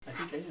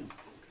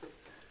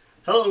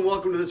Hello and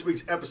welcome to this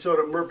week's episode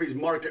of Murphy's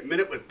Market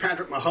Minute with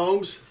Patrick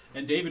Mahomes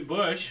And David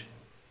Bush.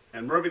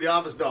 and Murphy the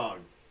office dog.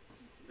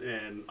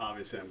 And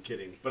obviously I'm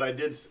kidding, but I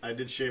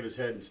did shave his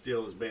head and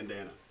steal his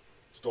bandana,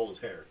 stole his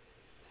hair.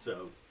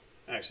 So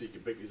actually you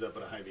can pick these up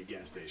at a Hy-Vee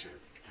gas station.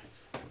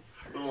 A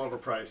little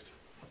overpriced,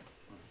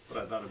 but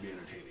I thought it'd be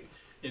entertaining.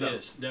 It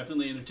is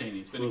definitely entertaining.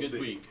 It's been a good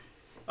week.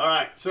 All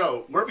right,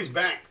 so Murphy's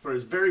back for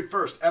his very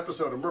first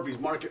episode of Murphy's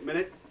Market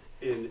Minute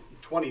in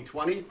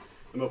 2020.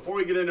 And before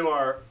we get into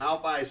our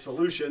Alphi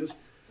solutions,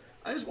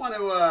 I just want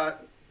to,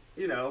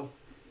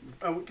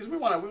 because we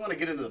want to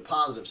get into the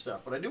positive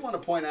stuff, but I do want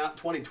to point out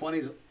 2020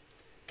 is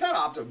kind of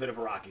off to a bit of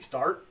a rocky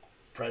start.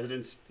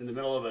 President's in the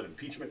middle of an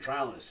impeachment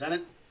trial in the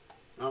Senate.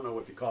 I don't know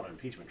what you call it, an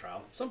impeachment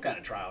trial. Some kind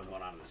of trial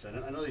going on in the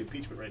Senate. I know the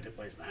impeachment rate took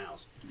place in the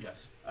House.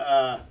 Yes.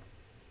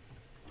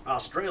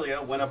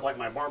 Australia went up like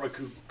my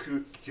barbecue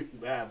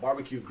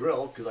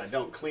grill because I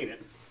don't clean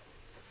it,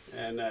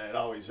 and it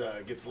always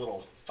gets a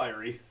little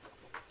fiery.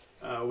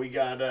 We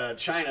got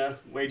China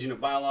waging a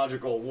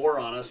biological war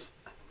on us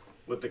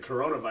with the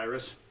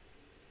coronavirus,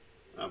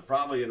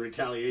 probably in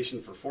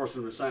retaliation for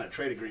forcing them to sign a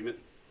trade agreement.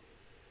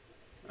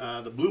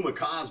 The blue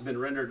macaw has been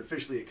rendered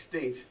officially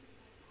extinct,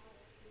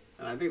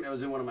 and I think that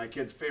was in one of my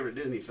kids' favorite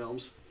Disney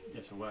films.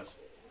 Yes, it was.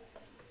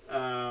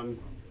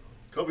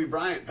 Kobe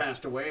Bryant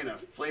passed away in a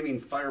flaming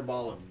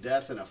fireball of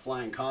death in a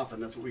flying coffin.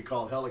 That's what we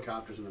call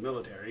helicopters in the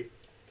military.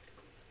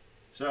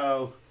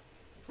 So,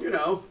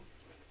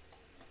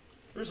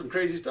 there's some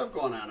crazy stuff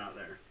going on out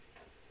there.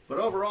 But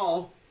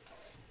overall,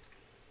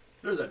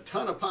 there's a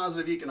ton of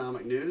positive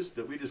economic news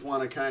that we just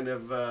want to kind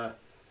of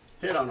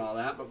hit on all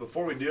that. But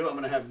before we do, I'm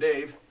going to have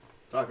Dave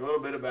talk a little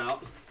bit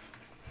about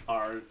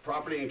our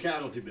property and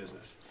casualty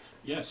business.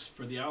 Yes,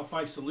 for the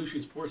Alphi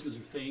Solutions portions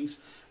of things,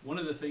 one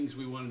of the things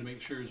we wanted to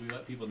make sure is we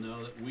let people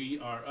know that we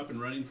are up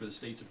and running for the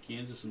states of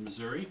Kansas and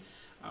Missouri.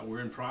 We're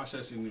in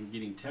processing and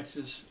getting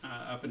Texas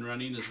up and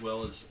running, as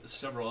well as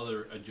several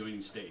other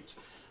adjoining states.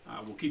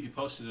 We'll keep you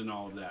posted on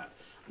all of that.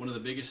 One of the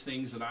biggest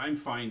things that I'm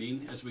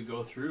finding as we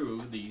go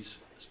through these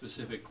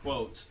specific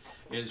quotes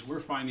is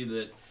we're finding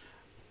that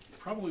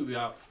probably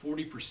about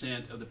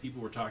 40% of the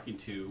people we're talking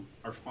to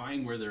are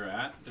fine where they're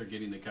at. They're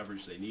getting the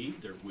coverage they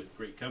need. They're with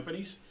great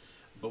companies.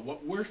 But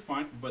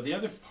but the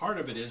other part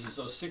of it is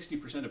those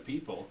 60% of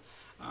people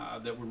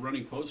that we're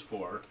running quotes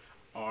for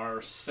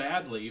are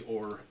sadly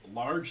or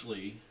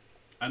largely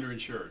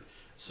underinsured.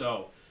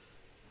 So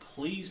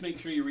please make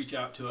sure you reach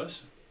out to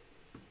us.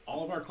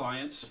 All of our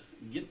clients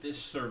get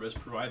this service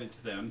provided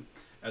to them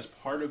as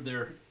part of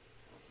their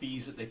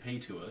fees that they pay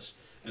to us.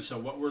 And so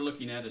what we're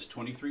looking at is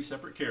 23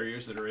 separate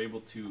carriers that are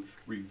able to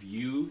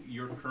review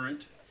your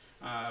current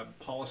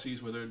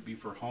policies, whether it be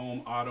for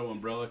home, auto,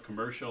 umbrella,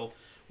 commercial,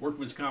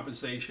 workman's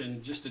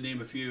compensation, just to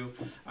name a few.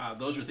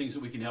 Those are things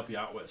that we can help you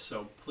out with.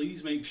 So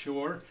please make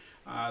sure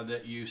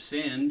that you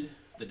send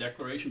the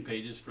declaration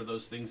pages for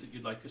those things that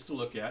you'd like us to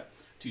look at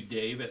to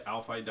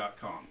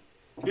dave@alphi.com.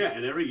 Yeah,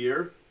 and every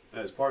year,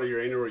 as part of your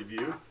annual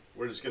review,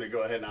 we're just going to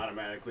go ahead and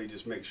automatically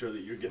just make sure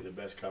that you're getting the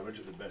best coverage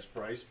at the best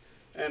price.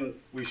 And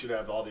we should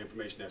have all the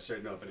information necessary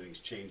to know if anything's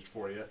changed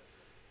for you.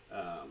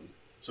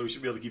 So we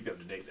should be able to keep you up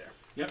to date there.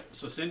 Yep,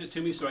 so send it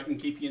to me so I can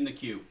keep you in the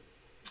queue.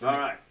 All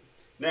right.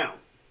 Now,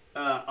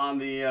 on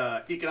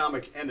the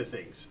economic end of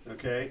things,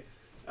 okay,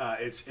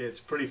 it's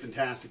pretty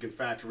fantastic. In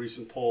fact, a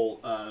recent poll,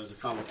 there's a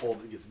common poll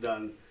that gets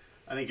done,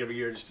 I think, every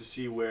year just to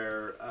see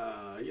where,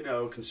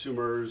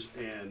 consumers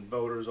and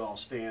voters all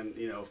stand,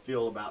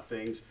 feel about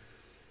things.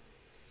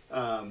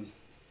 Over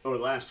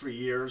the last 3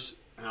 years,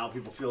 how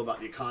people feel about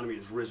the economy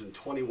has risen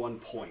 21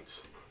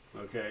 points.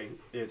 Okay,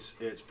 it's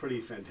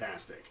pretty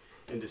fantastic.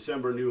 In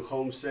December, new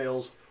home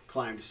sales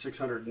climbed to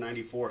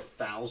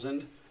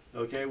 694,000.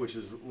 Okay, which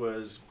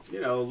was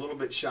a little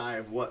bit shy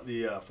of what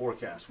the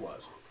forecast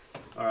was.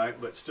 All right,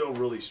 but still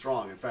really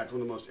strong. In fact,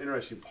 one of the most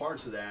interesting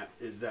parts of that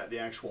is that the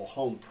actual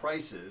home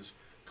prices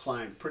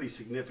climbed pretty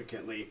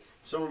significantly,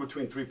 somewhere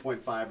between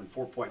 3.5 and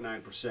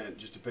 4.9%,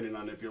 just depending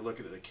on if you're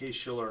looking at the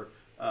Case-Shiller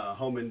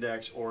home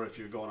index or if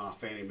you're going off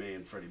Fannie Mae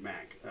and Freddie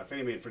Mac.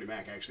 Fannie Mae and Freddie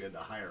Mac actually had the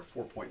higher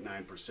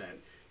 4.9%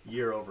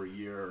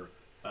 year-over-year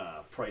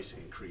price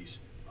increase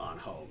on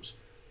homes.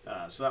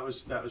 So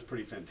that was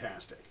pretty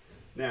fantastic.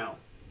 Now,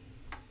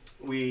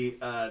 we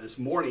this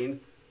morning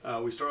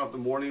we start off the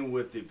morning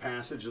with the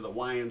passage of the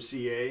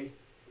YMCA.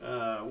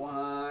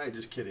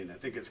 Just kidding. I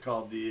think it's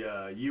called the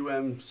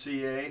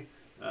UMCA,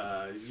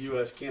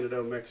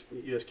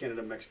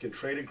 U.S.-Canada Mexican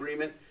Trade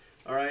Agreement.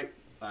 All right.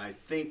 I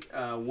think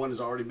one has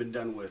already been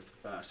done with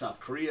South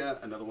Korea.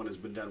 Another one has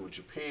been done with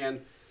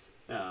Japan.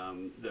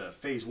 The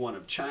phase one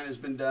of China has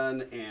been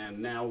done, and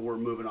now we're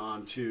moving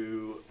on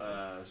to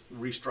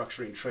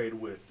restructuring trade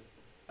with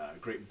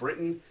Great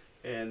Britain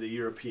and the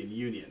European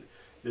Union.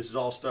 This is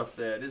all stuff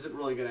that isn't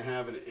really going to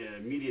have an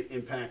immediate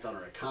impact on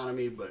our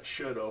economy, but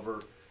should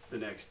over the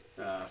next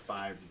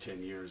 5 to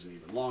 10 years and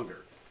even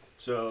longer.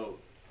 So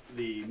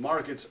the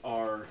markets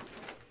are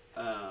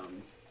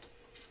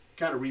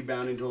kind of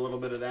rebounding to a little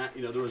bit of that.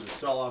 There was a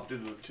sell-off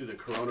due to the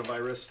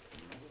coronavirus,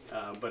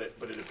 but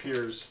it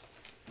appears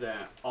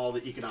that all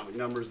the economic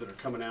numbers that are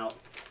coming out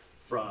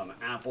from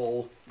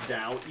Apple,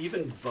 Dow,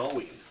 even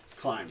Boeing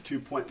climbed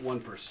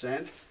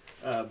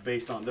 2.1%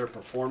 based on their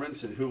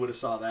performance, and who would have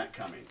saw that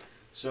coming?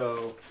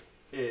 So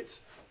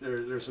there's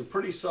some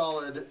pretty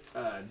solid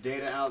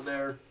data out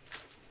there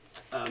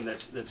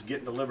that's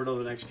getting delivered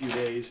over the next few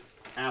days.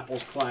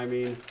 Apple's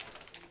climbing,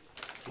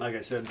 like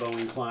I said,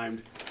 Boeing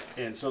climbed,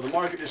 and so the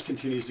market just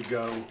continues to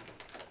go.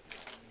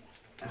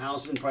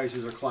 Housing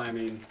prices are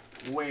climbing,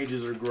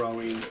 wages are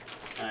growing,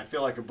 and I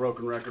feel like a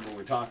broken record when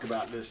we talk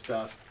about this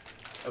stuff.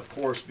 Of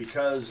course,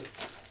 because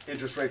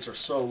interest rates are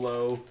so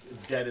low,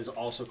 debt is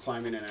also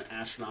climbing at an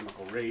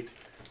astronomical rate,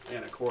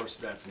 and of course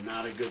that's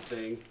not a good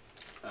thing.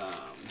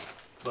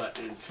 But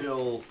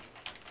until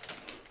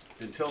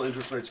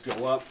interest rates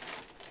go up,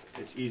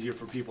 it's easier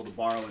for people to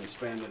borrow and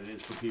spend than it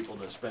is for people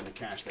to spend the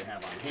cash they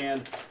have on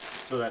hand.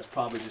 So that's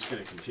probably just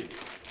going to continue.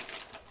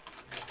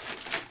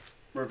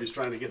 Murphy's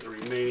trying to get the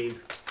remaining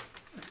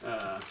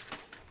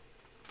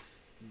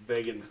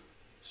bacon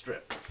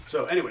strip.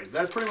 So anyways,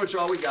 that's pretty much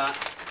all we got.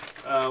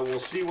 We'll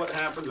see what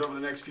happens over the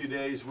next few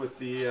days with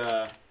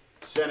the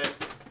Senate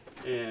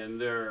and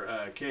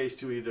their case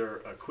to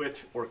either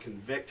acquit or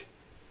convict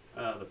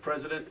the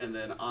president, and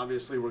then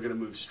obviously we're going to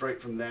move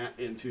straight from that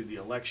into the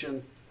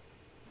election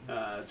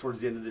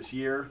towards the end of this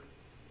year.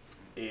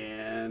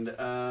 And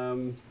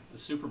The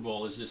Super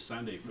Bowl is this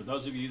Sunday. For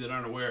those of you that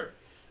aren't aware,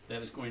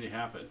 that is going to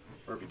happen.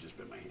 Murphy just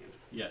bit my hand.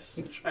 Yes.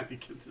 Trying to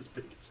get this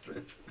big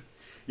strip.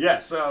 Yeah,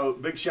 so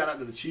big shout out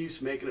to the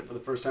Chiefs making it for the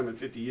first time in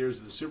 50 years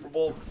to the Super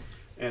Bowl.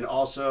 And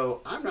also,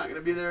 I'm not going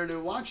to be there to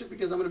watch it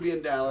because I'm going to be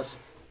in Dallas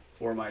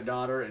for my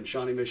daughter and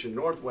Shawnee Mission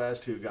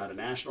Northwest, who got a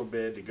national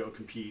bid to go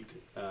compete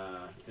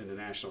in the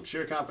national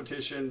cheer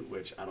competition,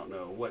 which I don't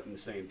know what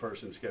insane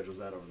person schedules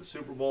that over the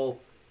Super Bowl,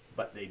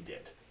 but they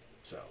did.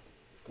 So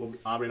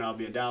Aubrey and I will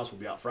be in Dallas. We'll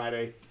be out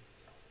Friday.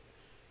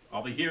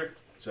 I'll be here.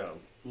 So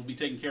We'll be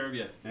taking care of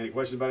you. any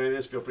questions about any of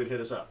this, feel free to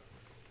hit us up.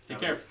 Take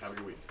care. Have a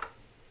good week.